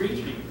who's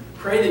preaching.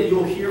 Pray that you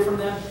will hear from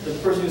them, the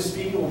person who's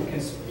speaking can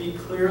speak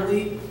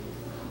clearly,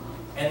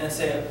 and then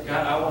say,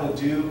 God, I want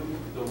to do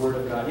the word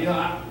of God. You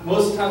know,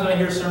 most of the times when I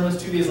hear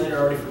sermons, 2 days later,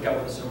 I already forgot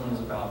what the sermon was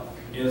about.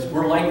 You know,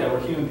 we're like that. We're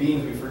human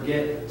beings. We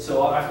forget.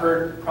 So I've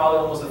heard probably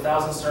almost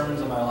 1,000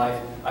 sermons in my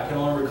life. I can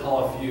only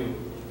recall a few.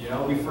 You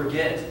know, we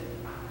forget.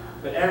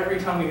 But every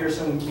time we hear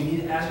something, we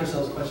need to ask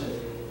ourselves the question,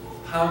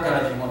 how,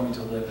 God, do you want me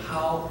to live?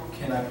 How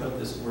can I put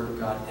this word of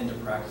God into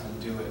practice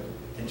and do it?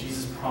 And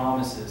Jesus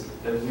promises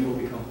that we will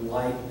become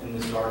light in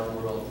this dark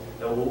world,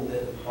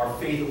 that our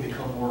faith will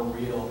become more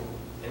real,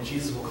 and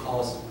Jesus will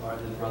call us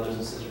his brothers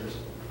and sisters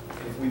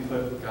if we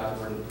put God's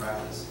word into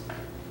practice.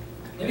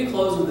 Let me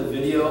close with a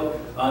video.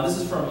 This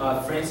is from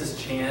Francis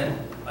Chan.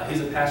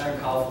 He's a pastor in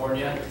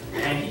California,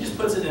 and he just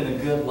puts it in a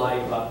good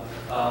light about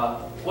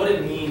what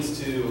it means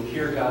to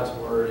hear God's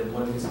word and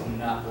what it means to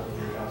not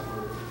hear God's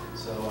word.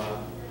 So,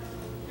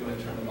 you want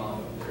to turn the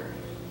volume up there.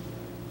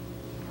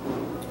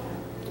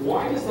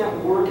 Why does that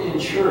work in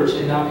church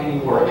and not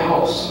anywhere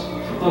else?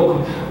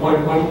 Look,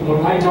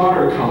 when my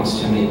daughter comes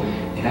to me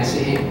and I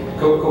say, hey,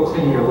 go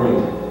clean your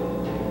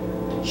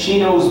room, she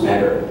knows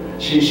better.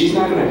 She's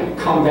not going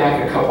to come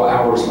back a couple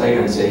hours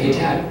later and say, hey,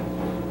 Dad,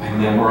 I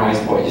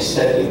memorized what you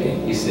said to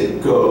me. You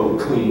said, go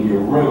clean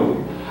your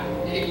room.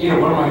 You know,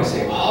 what am I going to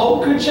say?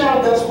 Oh, good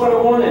job, that's what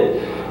I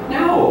wanted.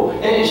 No,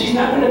 and she's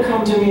not going to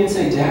come to me and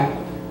say, Dad,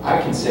 I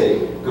can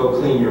say, go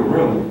clean your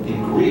room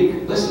in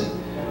Greek. Listen,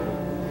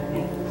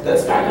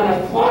 that's not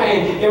going to fly.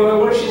 And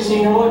what if she says,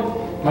 you know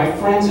what? My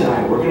friends and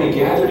I, we're going to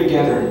gather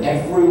together, and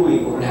every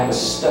week we're going to have a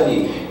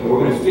study, and we're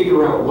going to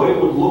figure out what it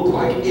would look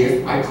like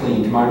if I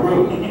cleaned my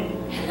room.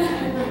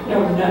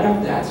 No, none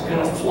of that's going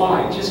to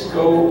fly. Just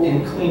go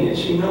and clean it.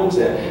 She knows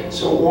that.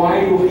 So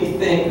why do we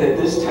think that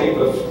this type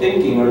of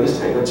thinking or this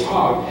type of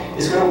talk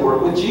is going to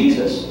work with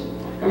Jesus?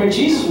 I mean,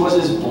 Jesus was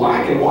as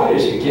black and white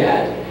as you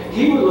get.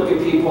 He would look at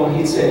people and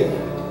he'd say,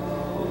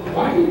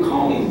 why do you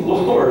call me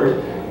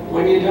Lord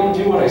when you don't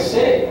do what I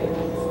say?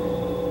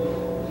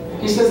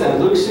 He says that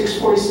in Luke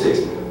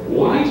 6:46.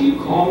 Why do you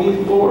call me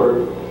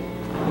Lord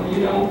when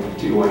you don't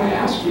do what I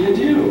ask you to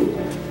do?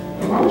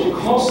 And why would you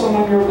call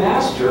someone your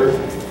master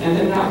and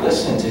then not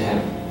listen to him?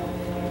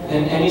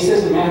 And he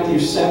says in Matthew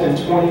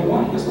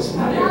 7:21, he goes, listen,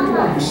 not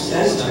everyone who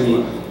says to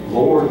me,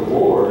 Lord,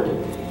 Lord,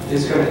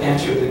 is going to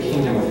enter the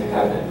kingdom of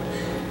heaven.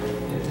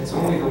 It's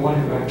only the one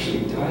who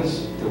actually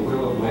does the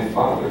will of my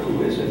Father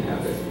who is in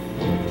heaven.